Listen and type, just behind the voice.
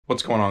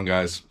What's going on,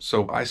 guys?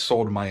 So I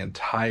sold my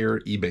entire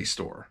eBay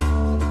store.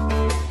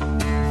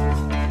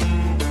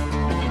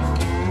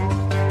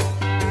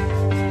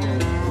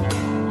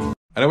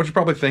 I know what you're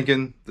probably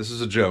thinking. This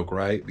is a joke,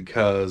 right?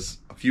 Because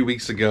a few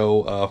weeks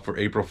ago for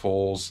April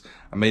Fool's,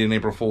 I made an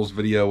April Fool's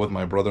video with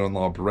my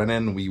brother-in-law,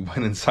 Brennan. We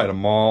went inside a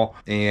mall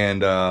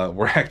and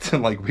we're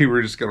acting like we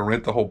were just gonna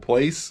rent the whole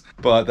place.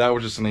 But that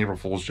was just an April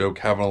Fool's joke,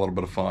 having a little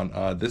bit of fun.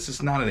 This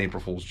is not an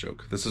April Fool's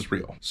joke. This is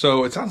real.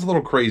 So it sounds a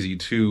little crazy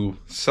to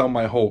sell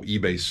my whole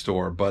eBay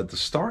store, but the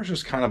stars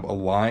just kind of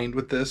aligned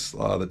with this.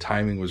 The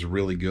timing was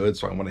really good,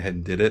 so I went ahead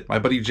and did it. My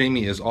buddy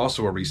Jamie is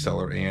also a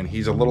reseller and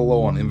he's a little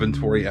low on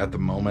inventory at the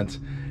moment.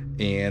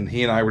 And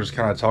he and I were just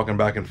kind of talking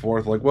back and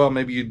forth, like, well,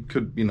 maybe you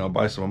could,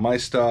 buy some of my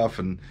stuff.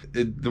 And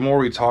the more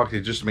we talked,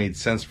 it just made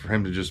sense for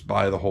him to just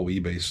buy the whole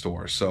eBay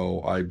store.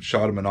 So I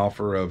shot him an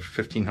offer of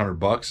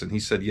 $1,500 and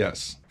he said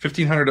yes.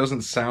 $1,500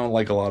 doesn't sound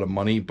like a lot of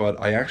money, but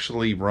I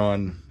actually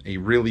run a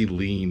really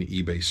lean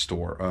eBay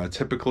store.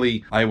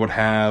 Typically, I would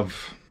have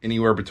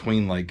anywhere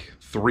between like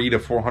 300 to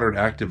 400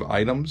 active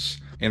items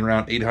and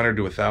around 800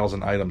 to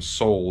 1,000 items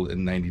sold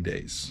in 90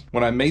 days.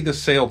 When I made the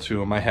sale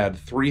to him, I had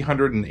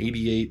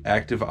 388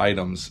 active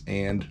items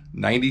and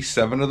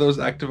 97 of those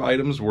active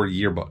items were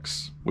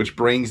yearbooks, which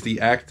brings the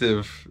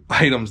active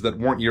items that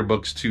weren't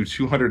yearbooks to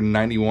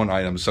 291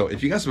 items. So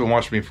if you guys have been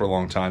watching me for a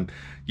long time,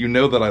 you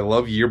know that I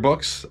love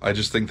yearbooks. I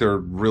just think they're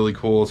really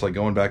cool. It's like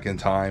going back in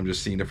time,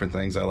 just seeing different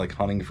things. I like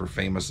hunting for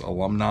famous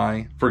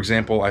alumni. For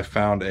example, I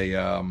found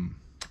a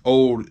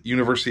old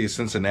University of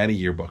Cincinnati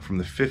yearbook from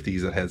the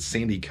 50s that had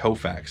Sandy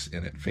Koufax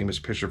in it, famous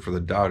pitcher for the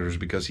Dodgers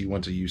because he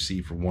went to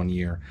UC for 1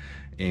 year.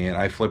 And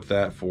I flipped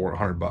that for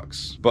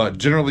 $100. But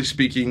generally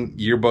speaking,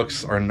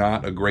 yearbooks are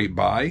not a great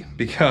buy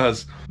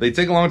because they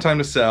take a long time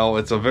to sell.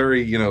 It's a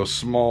very,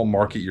 small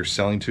market you're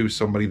selling to,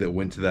 somebody that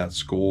went to that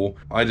school.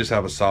 I just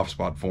have a soft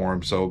spot for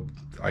them, so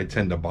I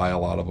tend to buy a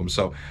lot of them.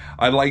 So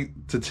I like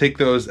to take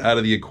those out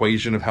of the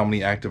equation of how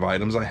many active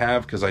items I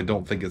have because I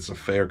don't think it's a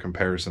fair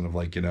comparison of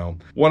like,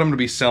 what I'm going to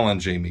be selling,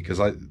 Jamie, because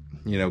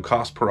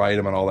cost per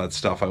item and all that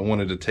stuff. I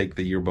wanted to take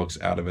the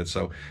yearbooks out of it.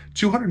 So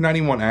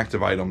 291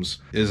 active items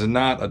is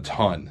not a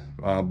ton.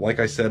 Like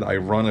I said, I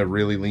run a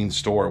really lean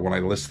store. When I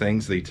list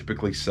things, they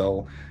typically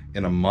sell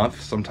in a month,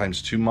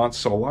 sometimes 2 months.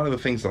 So a lot of the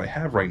things that I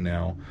have right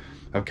now,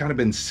 I've kind of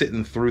been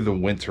sitting through the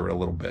winter a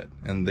little bit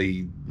and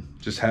they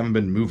just haven't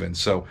been moving.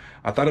 So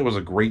I thought it was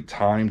a great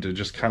time to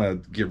just kind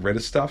of get rid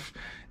of stuff.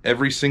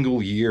 Every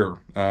single year,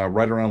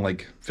 right around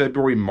like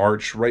February,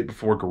 March, right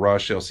before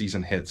garage sale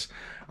season hits,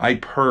 I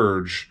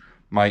purge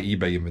my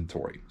eBay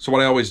inventory. So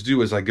what I always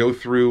do is I go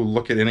through,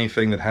 look at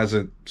anything that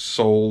hasn't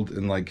sold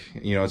in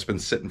it's been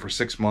sitting for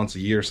 6 months, a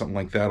year, something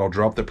like that. I'll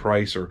drop the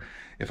price, or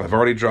if I've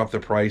already dropped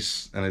the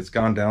price and it's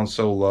gone down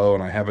so low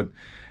and I haven't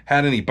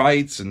had any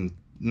bites and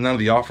none of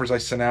the offers I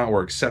sent out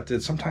were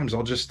accepted, sometimes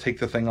I'll just take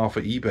the thing off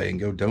of eBay and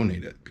go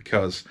donate it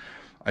because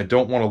I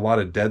don't want a lot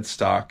of dead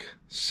stock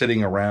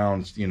sitting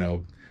around,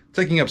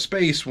 taking up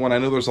space when I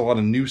know there's a lot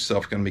of new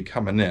stuff going to be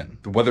coming in.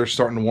 The weather's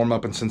starting to warm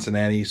up in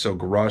Cincinnati, so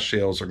garage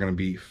sales are going to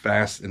be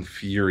fast and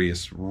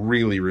furious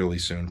really, really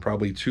soon.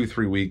 Probably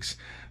 2-3 weeks.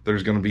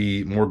 There's going to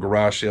be more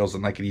garage sales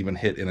than I could even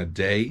hit in a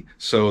day.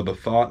 So the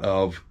thought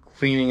of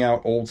cleaning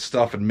out old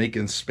stuff and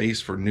making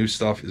space for new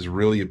stuff is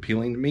really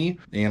appealing to me.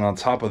 And on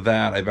top of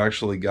that, I've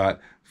actually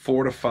got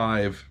 4 to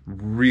 5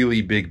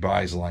 really big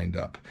buys lined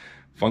up.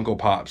 Funko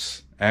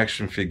Pops,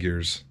 action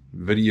figures,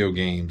 video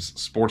games,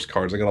 sports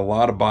cards. I got a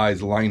lot of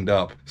buys lined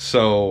up.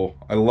 So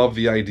I love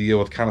the idea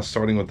with kind of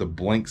starting with a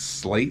blank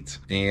slate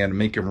and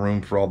making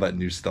room for all that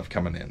new stuff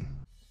coming in.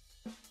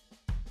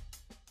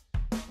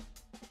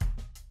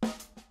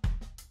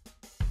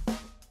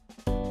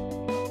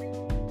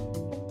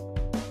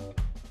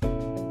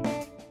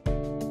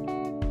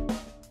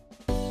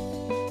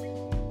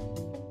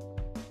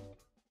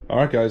 All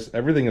right, guys,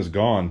 everything is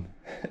gone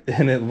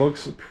and it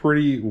looks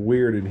pretty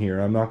weird in here.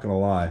 I'm not gonna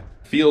lie.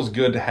 Feels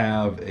good to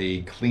have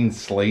a clean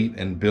slate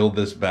and build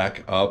this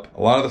back up.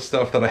 A lot of the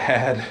stuff that I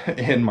had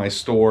in my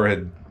store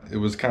it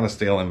was kind of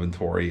stale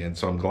inventory, and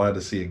so I'm glad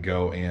to see it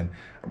go, and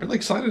I'm really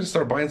excited to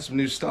start buying some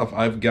new stuff.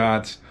 I've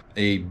got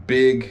a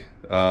big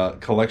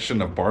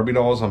collection of Barbie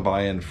dolls I'm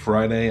buying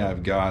Friday.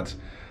 I've got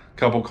a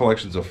couple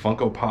collections of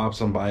Funko Pops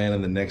I'm buying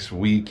in the next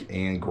week,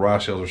 and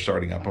garage sales are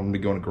starting up. I'm gonna be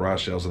going to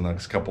garage sales in the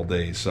next couple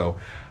days, so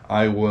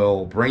I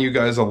will bring you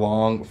guys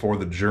along for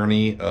the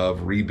journey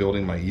of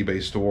rebuilding my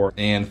eBay store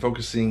and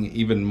focusing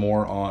even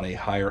more on a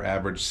higher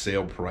average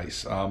sale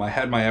price. I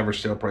had my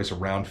average sale price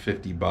around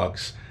 50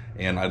 bucks,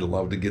 and I'd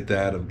love to get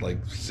that of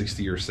like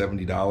 $60 or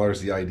 $70.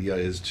 The idea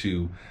is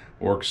to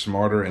work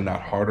smarter and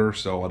not harder,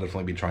 so I'll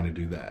definitely be trying to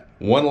do that.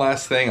 One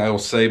last thing I will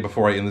say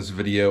before I end this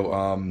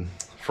video,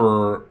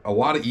 for a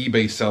lot of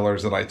eBay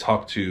sellers that I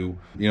talk to,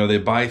 they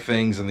buy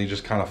things and they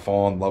just kind of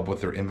fall in love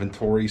with their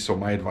inventory. So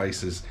my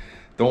advice is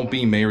don't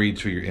be married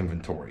to your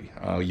inventory.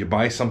 You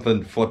buy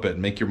something, flip it,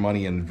 make your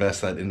money, and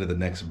invest that into the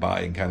next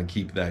buy and kind of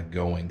keep that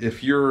going.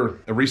 If you're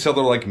a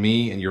reseller like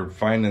me and you're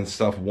finding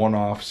stuff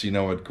one-offs, you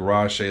know, at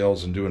garage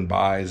sales and doing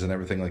buys and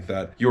everything like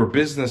that, your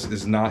business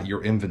is not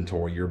your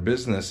inventory. Your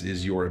business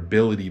is your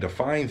ability to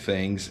find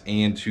things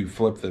and to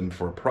flip them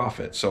for a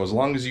profit. So as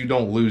long as you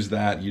don't lose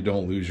that, you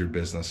don't lose your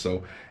business.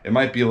 So it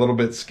might be a little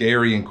bit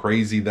scary and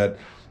crazy that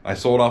I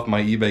sold off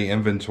my eBay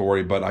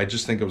inventory, but I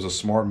just think it was a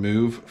smart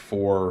move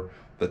for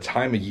the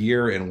time of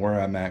year and where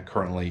I'm at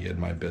currently in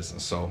my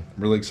business. So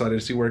I'm really excited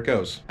to see where it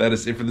goes. That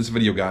is it for this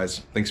video,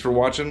 guys. Thanks for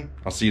watching.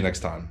 I'll see you next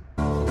time.